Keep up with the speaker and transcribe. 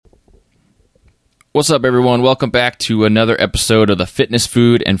What's up, everyone? Welcome back to another episode of the Fitness,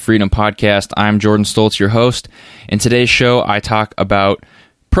 Food, and Freedom Podcast. I'm Jordan Stoltz, your host. In today's show, I talk about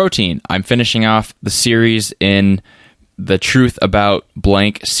protein. I'm finishing off the series in the Truth About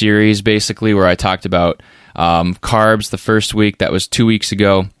Blank series, basically, where I talked about carbs the first week. That was 2 weeks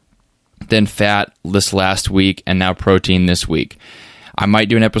ago. Then fat this last week, and now protein this week. I might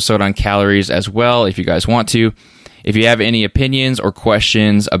do an episode on calories as well, if you guys want to. If you have any opinions or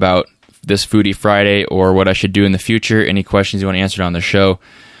questions about this Foodie Friday or what I should do in the future, any questions you want answered on the show,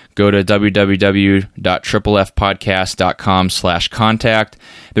 go to www.triplefpodcast.com/contact.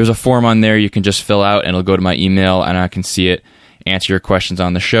 There's a form on there you can just fill out, and it'll go to my email, and I can see it, answer your questions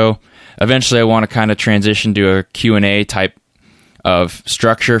on the show. Eventually, I want to kind of transition to a Q&A type of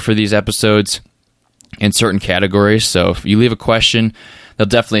structure for these episodes in certain categories. So if you leave a question, they'll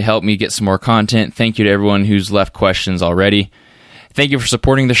definitely help me get some more content. Thank you to everyone who's left questions already. Thank you for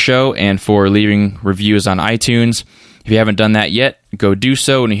supporting the show and for leaving reviews on iTunes. If you haven't done that yet, go do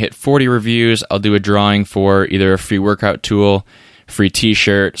so. When you hit 40 reviews, I'll do a drawing for either a free workout tool, free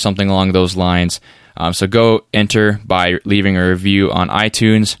t-shirt, something along those lines. So go enter by leaving a review on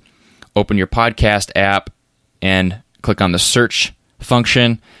iTunes. Open your podcast app and click on the search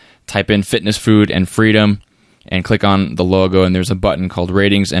function. Type in Fitness, Food, and Freedom and click on the logo, and there's a button called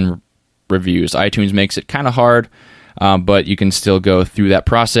Ratings and Reviews. iTunes makes it kind of hard, but you can still go through that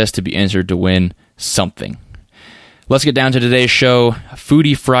process to be entered to win something. Let's get down to today's show,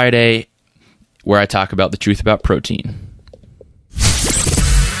 Foodie Friday, where I talk about the truth about protein.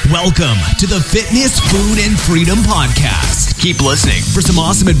 Welcome to the Fitness, Food, and Freedom Podcast. Keep listening for some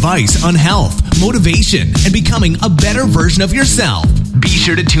awesome advice on health, motivation, and becoming a better version of yourself. Be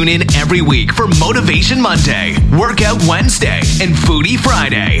sure to tune in every week for Motivation Monday, Workout Wednesday, and Foodie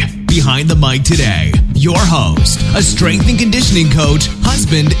Friday. Behind the mic today, your host, a strength and conditioning coach,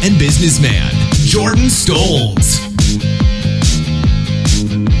 husband, and businessman, Jordan Stoltz.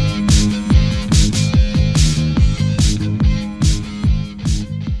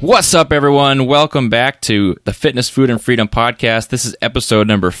 What's up, everyone? Welcome back to the Fitness, Food, and Freedom Podcast. This is episode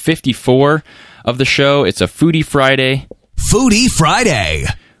number 54 of the show. It's a Foodie Friday. Foodie Friday,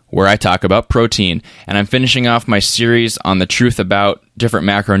 where I talk about protein. And I'm finishing off my series on the truth about different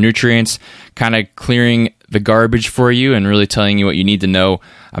macronutrients, kind of clearing the garbage for you and really telling you what you need to know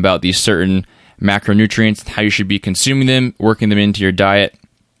about these certain macronutrients, how you should be consuming them, working them into your diet.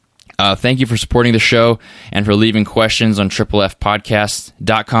 Thank you for supporting the show and for leaving questions on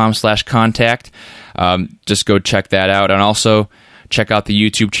triplefpodcast.com/contact. Just go check that out. And also check out the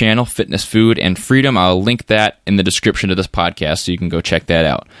YouTube channel, Fitness, Food, and Freedom. I'll link that in the description of this podcast so you can go check that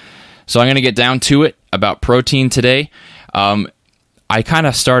out. So I'm going to get down to it about protein today. I kind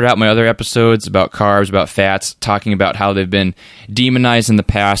of started out my other episodes about carbs, about fats, talking about how they've been demonized in the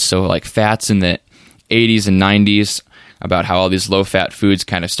past. So like fats in the 80s and 90s, about how all these low-fat foods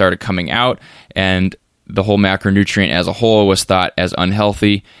kind of started coming out, and the whole macronutrient as a whole was thought as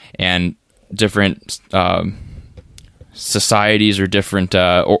unhealthy, and different societies or different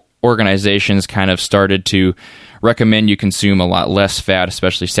organizations kind of started to recommend you consume a lot less fat,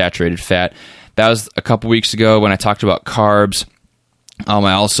 especially saturated fat. That was a couple weeks ago when I talked about carbs.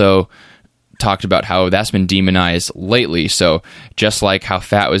 I also talked about how that's been demonized lately. So just like how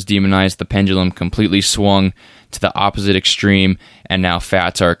fat was demonized, the pendulum completely swung to the opposite extreme, and now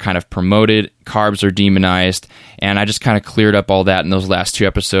fats are kind of promoted, carbs are demonized, and I just kind of cleared up all that in those last two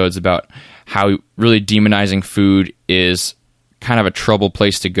episodes about how really demonizing food is kind of a trouble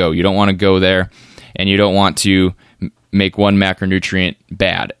place to go. You don't want to go there, and you don't want to make one macronutrient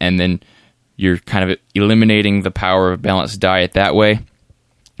bad, and then you're kind of eliminating the power of a balanced diet that way.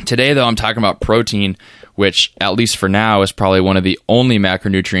 Today, though, I'm talking about protein, which, at least for now, is probably one of the only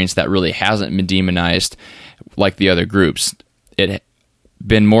macronutrients that really hasn't been demonized like the other groups. It's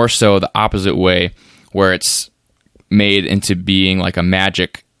been more so the opposite way, where it's made into being like a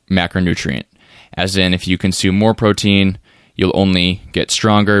magic macronutrient. As in, if you consume more protein, you'll only get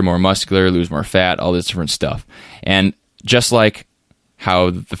stronger, more muscular, lose more fat, all this different stuff. And just like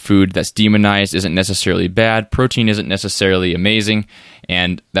how the food that's demonized isn't necessarily bad, protein isn't necessarily amazing,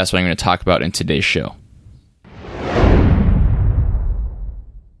 and that's what I'm going to talk about in today's show.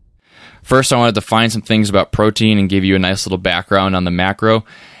 First, I want to define some things about protein and give you a nice little background on the macro.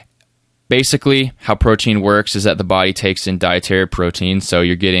 Basically, how protein works is that the body takes in dietary protein, so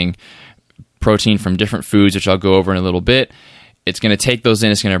you're getting protein from different foods, which I'll go over in a little bit. It's going to take those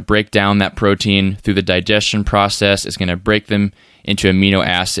in, it's going to break down that protein through the digestion process, it's going to break them into amino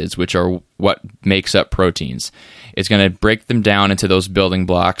acids, which are what makes up proteins. It's going to break them down into those building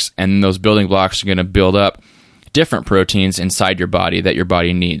blocks, and those building blocks are going to build up different proteins inside your body that your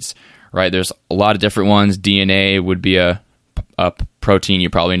body needs. right? There's a lot of different ones. DNA would be a protein you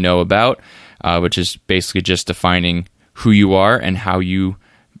probably know about, which is basically just defining who you are and how you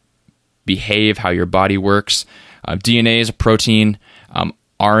behave, how your body works. DNA is a protein.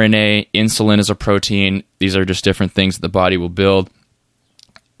 RNA, insulin is a protein. These are just different things that the body will build.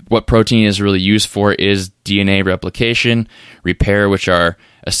 What protein is really used for is DNA replication, repair, which are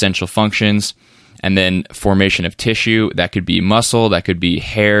essential functions, and then formation of tissue. That could be muscle, that could be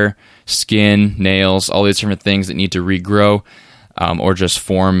hair, skin, nails, all these different things that need to regrow or just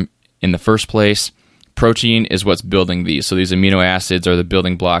form in the first place. Protein is what's building these. So these amino acids are the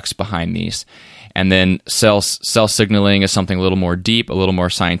building blocks behind these. And then cell signaling is something a little more deep, a little more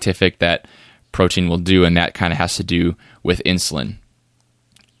scientific that protein will do, and that kind of has to do with insulin.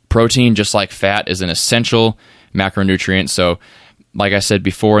 Protein, just like fat, is an essential macronutrient. So like I said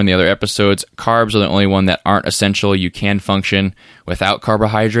before in the other episodes, carbs are the only one that aren't essential. You can function without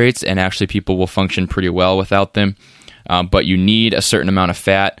carbohydrates, and actually people will function pretty well without them. But you need a certain amount of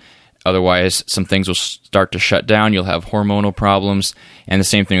fat. Otherwise, some things will start to shut down. You'll have hormonal problems. And the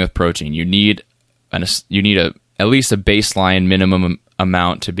same thing with protein. You need at least a baseline minimum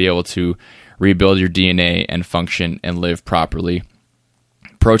amount to be able to rebuild your DNA and function and live properly.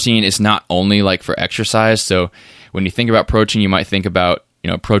 Protein is not only like for exercise. So when you think about protein, you might think about,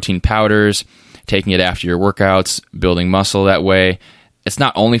 protein powders, taking it after your workouts, building muscle that way. It's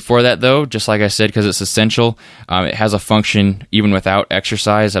not only for that though, just like I said, because it's essential. It has a function even without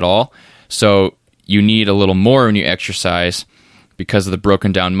exercise at all. So you need a little more when you exercise because of the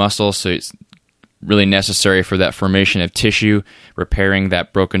broken down muscle. So it's really necessary for that formation of tissue, repairing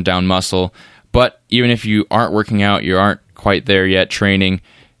that broken down muscle. But even if you aren't working out, you aren't quite there yet training,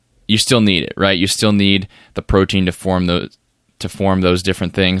 you still need it, right? You still need the protein to form those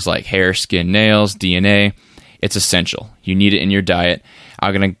different things like hair, skin, nails, DNA. It's essential. You need it in your diet.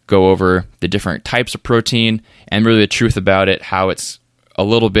 I'm going to go over the different types of protein and really the truth about it, how it's a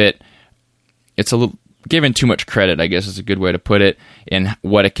little given too much credit, I guess is a good way to put it, and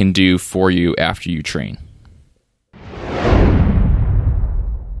what it can do for you after you train.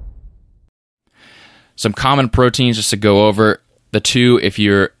 Some common proteins just to go over. The two, if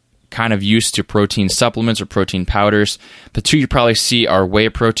you're kind of used to protein supplements or protein powders, the two you probably see are whey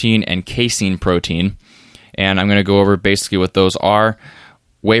protein and casein protein. And I'm going to go over basically what those are.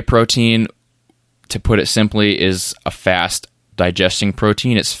 Whey protein, to put it simply, is a fast digesting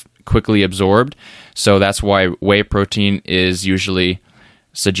protein. It's quickly absorbed. So that's why whey protein is usually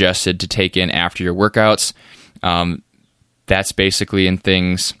suggested to take in after your workouts. That's basically in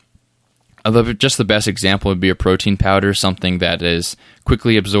things... Just the best example would be a protein powder, something that is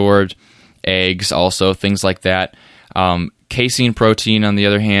quickly absorbed, eggs also, things like that. Casein protein, on the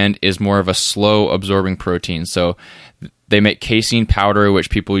other hand, is more of a slow absorbing protein. So they make casein powder,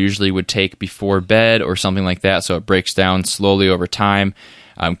 which people usually would take before bed or something like that, so it breaks down slowly over time.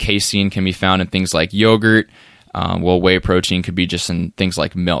 Casein can be found in things like yogurt. Whey protein could be just in things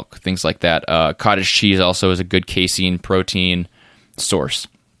like milk, things like that. Cottage cheese also is a good casein protein source.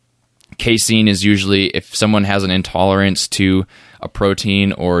 Casein is usually, if someone has an intolerance to a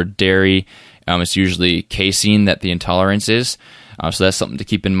protein or dairy, it's usually casein that the intolerance is. So that's something to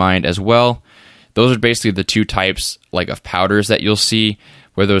keep in mind as well. Those are basically the two types of powders that you'll see.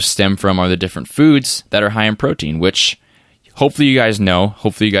 Where those stem from are the different foods that are high in protein, which hopefully you guys know.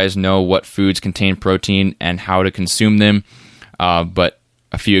 Hopefully you guys know what foods contain protein and how to consume them. But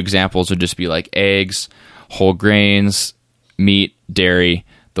a few examples would just be like eggs, whole grains, meat, dairy.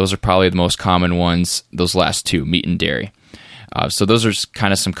 Those are probably the most common ones, those last two, meat and dairy. So those are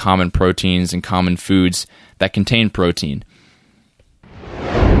kind of some common proteins and common foods that contain protein.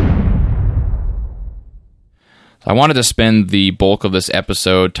 So I wanted to spend the bulk of this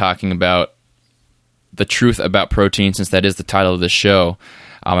episode talking about the truth about protein, since that is the title of this show.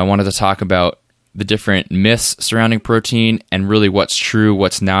 I wanted to talk about the different myths surrounding protein and really what's true,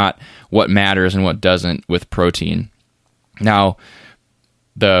 what's not, what matters and what doesn't with protein. Now,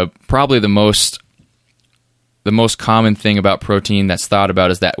 probably the most common thing about protein that's thought about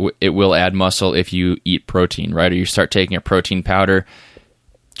is that it will add muscle if you eat protein, right? Or you start taking a protein powder.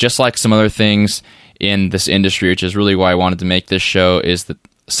 Just like some other things in this industry, which is really why I wanted to make this show, is that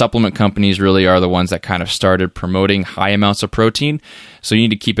supplement companies really are the ones that kind of started promoting high amounts of protein. So you need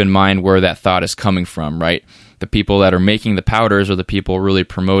to keep in mind where that thought is coming from, right? The people that are making the powders are the people really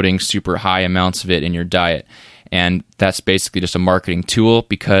promoting super high amounts of it in your diet. And that's basically just a marketing tool,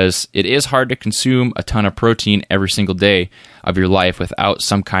 because it is hard to consume a ton of protein every single day of your life without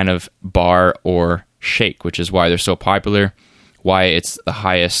some kind of bar or shake, which is why they're so popular, why it's the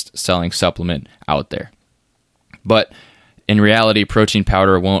highest selling supplement out there. But in reality, protein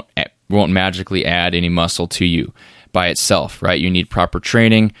powder won't won't magically add any muscle to you by itself, right? You need proper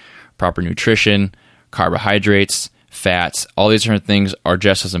training, proper nutrition, carbohydrates, fats. All these different things are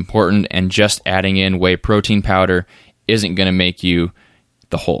just as important, and just adding in whey protein powder isn't going to make you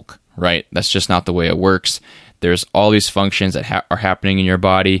the Hulk, right? That's just not the way it works. There's all these functions that are happening in your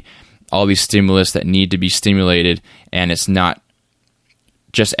body, all these stimulus that need to be stimulated, and it's not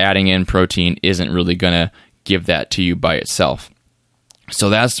just adding in protein isn't really going to give that to you by itself. So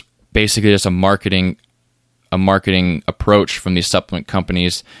that's basically just a marketing approach from these supplement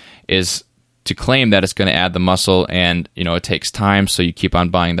companies, is to claim that it's going to add the muscle, and it takes time, so you keep on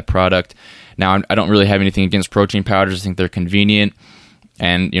buying the product. Now, I don't really have anything against protein powders. I think they're convenient,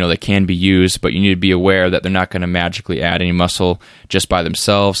 and they can be used, but you need to be aware that they're not going to magically add any muscle just by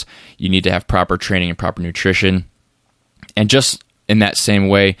themselves. You need to have proper training and proper nutrition. And just in that same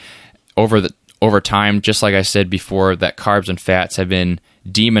way, over time, just like I said before, that carbs and fats have been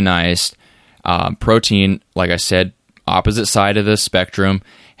demonized. Protein, like I said, opposite side of the spectrum,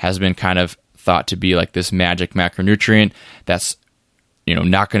 has been kind of thought to be like this magic macronutrient that's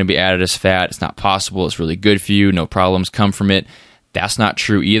not going to be added as fat. It's not possible. It's really good for you. No problems come from it. That's not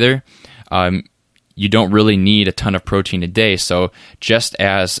true either. You don't really need a ton of protein a day. So just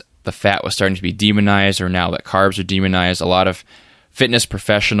as the fat was starting to be demonized, or now that carbs are demonized, a lot of fitness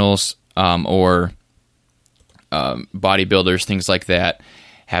professionals or bodybuilders, things like that,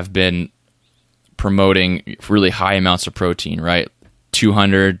 have been promoting really high amounts of protein, right?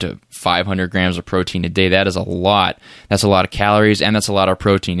 200 to 500 grams of protein a day. That is a lot. That's a lot of calories, and that's a lot of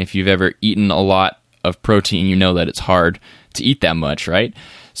protein. If you've ever eaten a lot of protein, you know that it's hard to eat that much, right?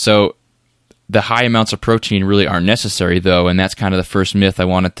 So the high amounts of protein really aren't necessary, though, and that's kind of the first myth I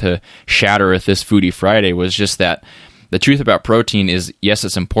wanted to shatter with this Foodie Friday, was just that the truth about protein is, yes,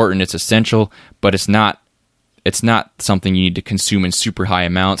 it's important, it's essential, but it's not something you need to consume in super high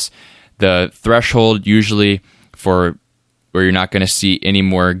amounts. The threshold usually for where you're not going to see any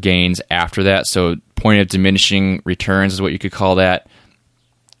more gains after that, so point of diminishing returns is what you could call that,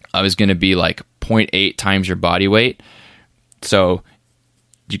 is going to be like 0.8 times your body weight. So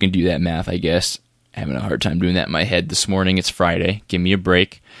you can do that math, I guess. Having a hard time doing that in my head this morning. It's Friday. Give me a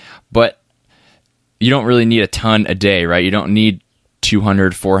break. But you don't really need a ton a day, right? You don't need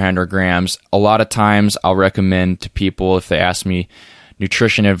 200, 400 grams. A lot of times I'll recommend to people, if they ask me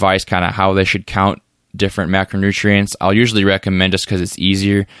nutrition advice, kind of how they should count different macronutrients, I'll usually recommend, just because it's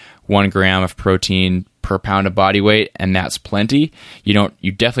easier, 1 gram of protein per pound of body weight, and that's plenty.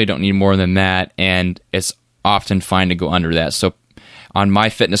 You definitely don't need more than that, and it's often fine to go under that. So on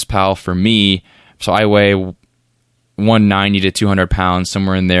MyFitnessPal, for me, so I weigh 190 to 200 pounds,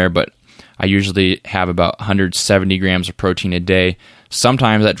 somewhere in there, but I usually have about 170 grams of protein a day.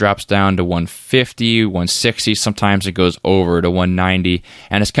 Sometimes that drops down to 150, 160. Sometimes it goes over to 190.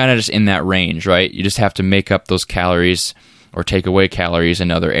 And it's kind of just in that range, right? You just have to make up those calories or take away calories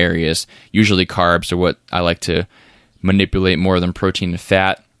in other areas. Usually carbs are what I like to manipulate more than protein and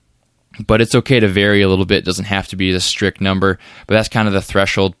fat. But it's okay to vary a little bit. It doesn't have to be the strict number. But that's kind of the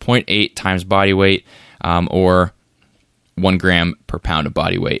threshold, 0.8 times body weight, or 1 gram per pound of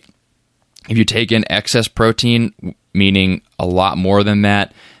body weight. If you take in excess protein, meaning a lot more than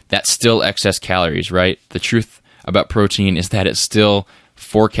that, that's still excess calories, right? The truth about protein is that it's still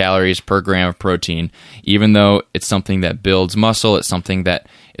 4 calories per gram of protein. Even though it's something that builds muscle, it's something that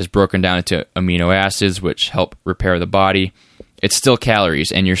is broken down into amino acids, which help repair the body, it's still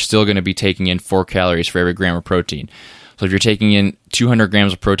calories, and you're still going to be taking in 4 calories for every gram of protein. So if you're taking in 200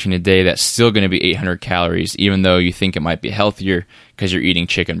 grams of protein a day, that's still going to be 800 calories, even though you think it might be healthier because you're eating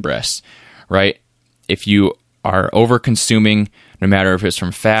chicken breasts, right? If you are over-consuming, no matter if it's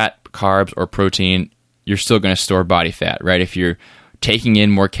from fat, carbs, or protein, you're still going to store body fat, right? If you're taking in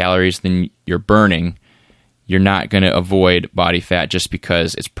more calories than you're burning, you're not going to avoid body fat just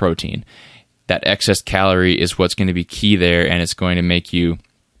because it's protein. That excess calorie is what's going to be key there, and it's going to make you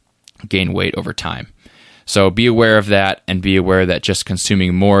gain weight over time. So be aware of that, and be aware that just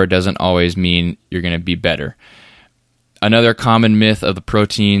consuming more doesn't always mean you're going to be better. Another common myth of the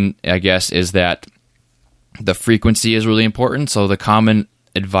protein, I guess, is that the frequency is really important. So the common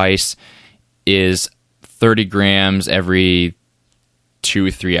advice is 30 grams every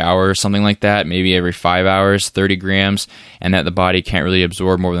 2-3 hours, something like that, maybe every 5 hours, 30 grams, and that the body can't really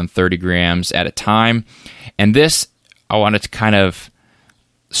absorb more than 30 grams at a time. And this, I wanted to kind of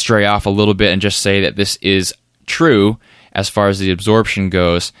stray off a little bit and just say that this is true as far as the absorption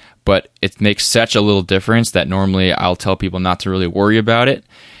goes, but it makes such a little difference that normally I'll tell people not to really worry about it,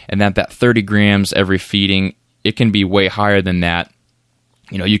 and that 30 grams every feeding, it can be way higher than that.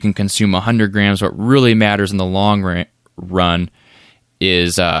 You can consume 100 grams. What really matters in the long run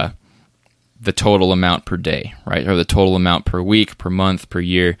is the total amount per day, right? Or the total amount per week, per month, per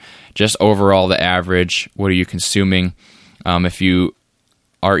year. Just overall the average. What are you consuming? If you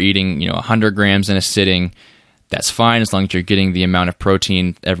are eating 100 grams in a sitting, that's fine as long as you're getting the amount of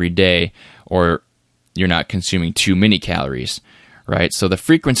protein every day, or you're not consuming too many calories, right? So the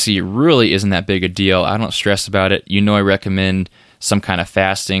frequency really isn't that big a deal. I don't stress about it. I recommend some kind of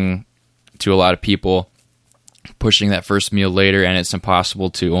fasting to a lot of people, pushing that first meal later, and it's impossible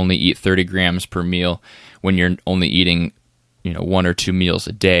to only eat 30 grams per meal when you're only eating 1 or 2 meals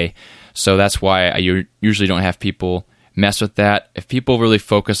a day. So that's why I usually don't have people mess with that. If people really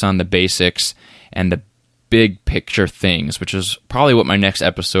focus on the basics and the big picture things, which is probably what my next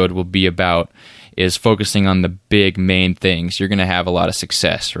episode will be about, is focusing on the big main things, you're going to have a lot of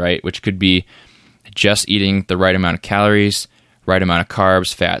success, right? Which could be just eating the right amount of calories, right amount of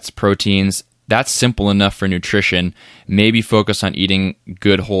carbs, fats, proteins. That's simple enough for nutrition. Maybe focus on eating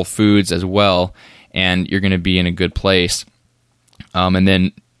good whole foods as well, and you're going to be in a good place. And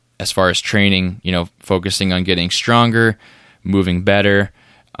then as far as training, focusing on getting stronger, moving better,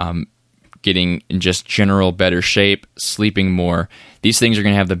 getting in just general better shape, sleeping more. These things are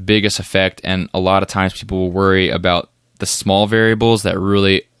going to have the biggest effect, and a lot of times people will worry about the small variables that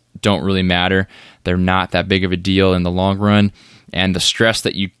really don't really matter. They're not that big of a deal in the long run, and the stress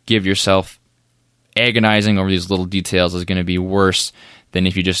that you give yourself agonizing over these little details is going to be worse than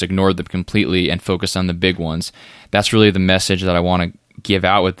if you just ignored them completely and focus on the big ones. That's really the message that I want to give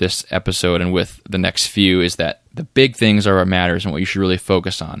out with this episode and with the next few, is that the big things are what matters and what you should really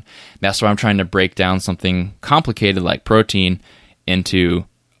focus on. That's why I'm trying to break down something complicated like protein into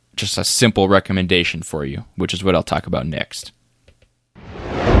just a simple recommendation for you, which is what I'll talk about next.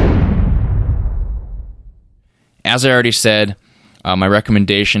 As I already said, my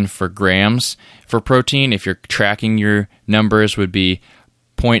recommendation for grams for protein, if you're tracking your numbers, would be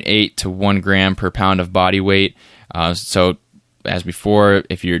 0.8 to 1 gram per pound of body weight. So as before,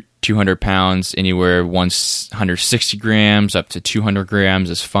 if you're 200 pounds, anywhere 160 grams up to 200 grams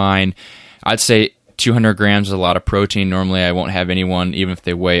is fine. I'd say 200 grams is a lot of protein. Normally, I won't have anyone, even if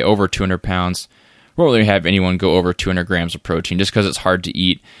they weigh over 200 pounds, won't really have anyone go over 200 grams of protein just because it's hard to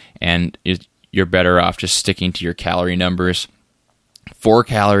eat, and you're better off just sticking to your calorie numbers. 4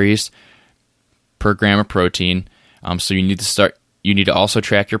 calories per gram of protein. So you need to also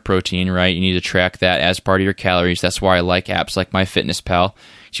track your protein, right? You need to track that as part of your calories. That's why I like apps like MyFitnessPal, so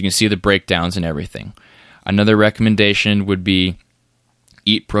you can see the breakdowns and everything. Another recommendation would be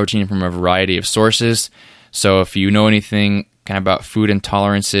eat protein from a variety of sources. So if you know anything kind of about food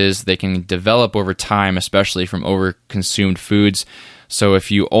intolerances, they can develop over time, especially from overconsumed foods. So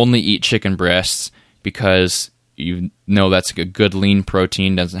if you only eat chicken breasts because you know that's a good lean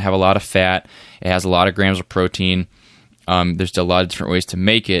protein, doesn't have a lot of fat, it has a lot of grams of protein, there's a lot of different ways to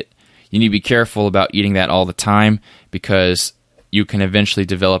make it. You need to be careful about eating that all the time, because you can eventually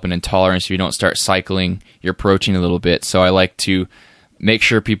develop an intolerance if you don't start cycling your protein a little bit. So I like to make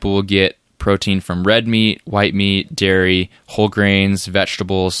sure people will get protein from red meat, white meat, dairy, whole grains,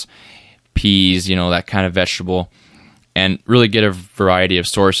 vegetables, peas, that kind of vegetable, and really get a variety of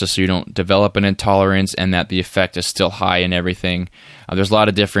sources so you don't develop an intolerance and that the effect is still high in everything. There's a lot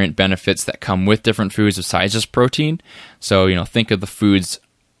of different benefits that come with different foods besides just protein. So, think of the foods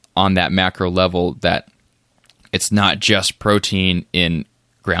on that macro level, that it's not just protein in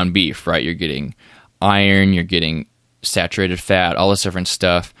ground beef, right? You're getting iron, you're getting saturated fat, all this different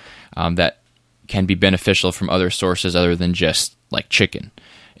stuff that can be beneficial from other sources other than just like chicken.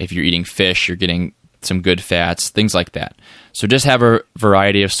 If you're eating fish, you're getting some good fats, things like that. So just have a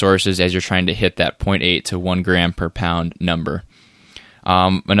variety of sources as you're trying to hit that 0.8 to 1 gram per pound number.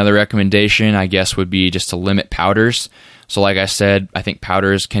 Another recommendation, I guess, would be just to limit powders. So like I said, I think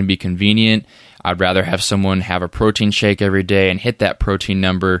powders can be convenient. I'd rather have someone have a protein shake every day and hit that protein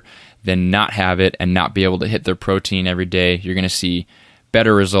number than not have it and not be able to hit their protein every day. You're going to see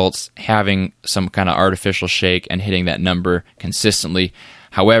better results having some kind of artificial shake and hitting that number consistently.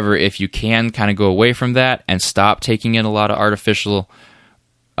 However, if you can kind of go away from that and stop taking in a lot of artificial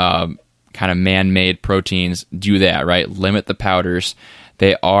kind of man-made proteins, do that, right? Limit the powders.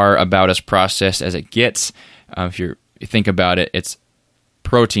 They are about as processed as it gets. If you think about it, it's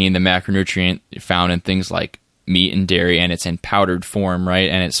protein, the macronutrient found in things like meat and dairy, and it's in powdered form, right?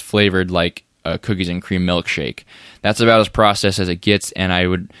 And it's flavored like a cookies and cream milkshake. That's about as processed as it gets, and I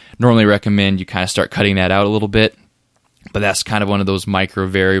would normally recommend you kind of start cutting that out a little bit. But that's kind of one of those micro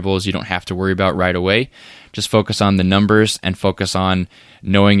variables you don't have to worry about right away. Just focus on the numbers and focus on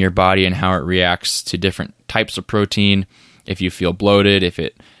knowing your body and how it reacts to different types of protein. If you feel bloated, if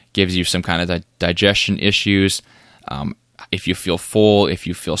it gives you some kind of digestion issues, if you feel full, if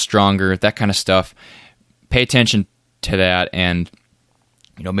you feel stronger, that kind of stuff. Pay attention to that, and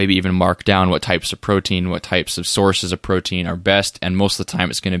maybe even mark down what types of protein, what types of sources of protein are best. And most of the time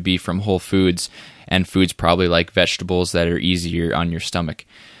it's going to be from whole foods, and foods probably like vegetables that are easier on your stomach.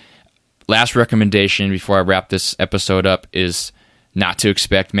 Last recommendation before I wrap this episode up is not to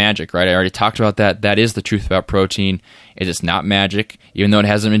expect magic, right? I already talked about that. That is the truth about protein. It is not magic, even though it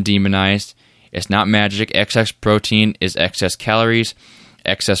hasn't been demonized. It's not magic. Excess protein is excess calories.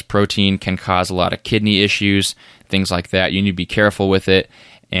 Excess protein can cause a lot of kidney issues, things like that. You need to be careful with it.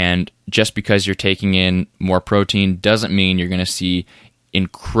 And just because you're taking in more protein doesn't mean you're going to see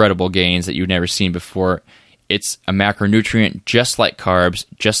incredible gains that you've never seen before. It's a macronutrient just like carbs,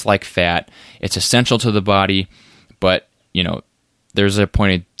 just like fat. It's essential to the body, but there's a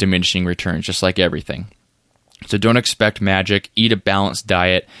point of diminishing returns, just like everything. So don't expect magic. Eat a balanced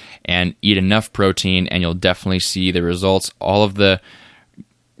diet and eat enough protein, and you'll definitely see the results. All of the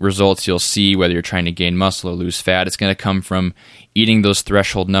results you'll see, whether you're trying to gain muscle or lose fat, it's going to come from eating those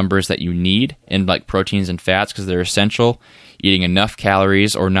threshold numbers that you need in like proteins and fats because they're essential, eating enough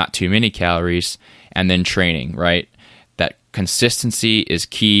calories or not too many calories, and then training, right? That consistency is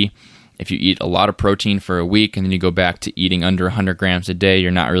key. If you eat a lot of protein for a week and then you go back to eating under 100 grams a day, you're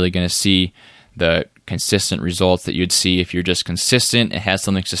not really going to see the consistent results that you'd see if you're just consistent and has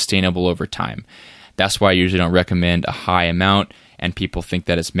something sustainable over time. That's why I usually don't recommend a high amount, and people think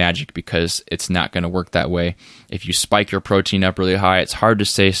that it's magic because it's not going to work that way. If you spike your protein up really high, it's hard to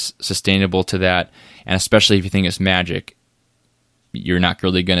stay sustainable to that, and especially if you think it's magic, you're not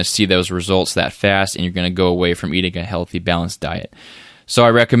really going to see those results that fast, and you're going to go away from eating a healthy, balanced diet. So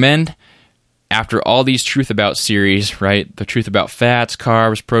I recommend, after all these Truth About series, right, the truth about fats,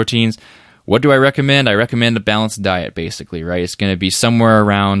 carbs, proteins, what do I recommend? I recommend a balanced diet, basically, right? It's going to be somewhere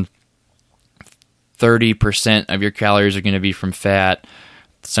around 30% of your calories are going to be from fat,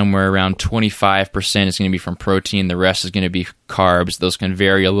 somewhere around 25% is going to be from protein, the rest is going to be carbs. Those can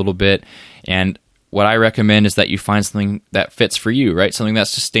vary a little bit, and what I recommend is that you find something that fits for you, right? Something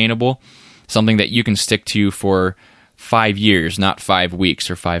that's sustainable, something that you can stick to for 5 years, not 5 weeks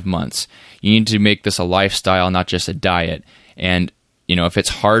or 5 months. You need to make this a lifestyle, not just a diet. And, if it's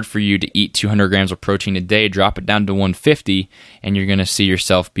hard for you to eat 200 grams of protein a day, drop it down to 150, and you're going to see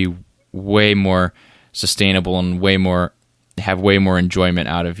yourself be way more sustainable and have way more enjoyment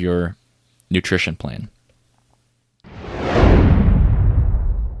out of your nutrition plan.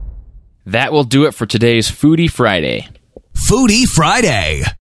 That will do it for today's Foodie Friday. Foodie Friday.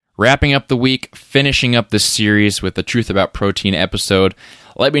 Wrapping up the week, finishing up this series with the Truth About Protein episode.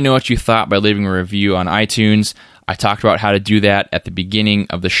 Let me know what you thought by leaving a review on iTunes. I talked about how to do that at the beginning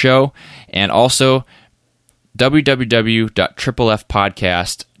of the show. And also,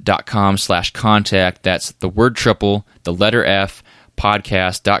 www.triplefpodcast.com/contact. That's the word triple, the letter F,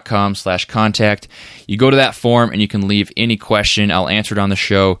 podcast.com/contact. You go to that form and you can leave any question. I'll answer it on the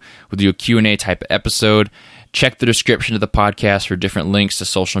show. We'll do a Q&A type episode. Check the description of the podcast for different links to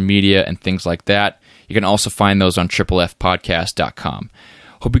social media and things like that. You can also find those on triplefpodcast.com.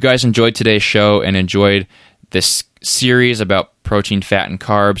 Hope you guys enjoyed today's show and enjoyed this series about protein, fat, and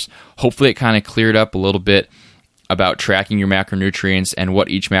carbs. Hopefully it kind of cleared up a little bit about tracking your macronutrients and what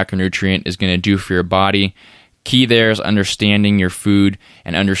each macronutrient is going to do for your body. Key there is understanding your food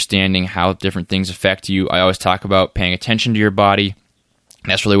and understanding how different things affect you. I always talk about paying attention to your body.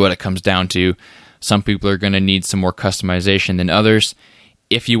 That's really what it comes down to. Some people are going to need some more customization than others.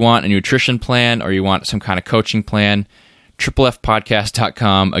 If you want a nutrition plan or you want some kind of coaching plan,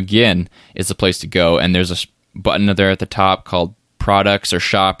 triplefpodcast.com, again, is the place to go. And there's a button there at the top called products or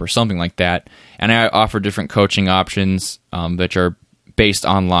shop or something like that. And I offer different coaching options that are based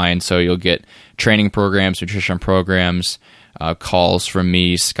online. So you'll get training programs, nutrition programs, calls from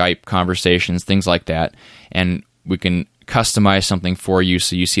me, Skype conversations, things like that. And we can customize something for you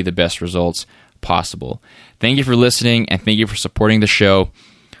so you see the best results possible. Thank you for listening, and thank you for supporting the show.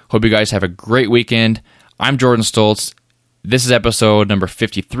 Hope you guys have a great weekend. I'm Jordan Stoltz. This is episode number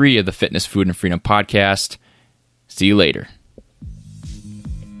 53 of the Fitness, Food, and Freedom podcast. See you later.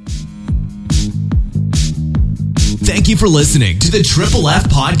 Thank you for listening to the Triple F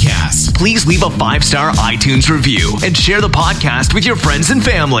Podcast. Please leave a 5-star iTunes review and share the podcast with your friends and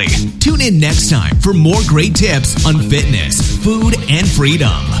family. Tune in next time for more great tips on fitness, food, and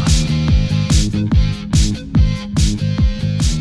freedom.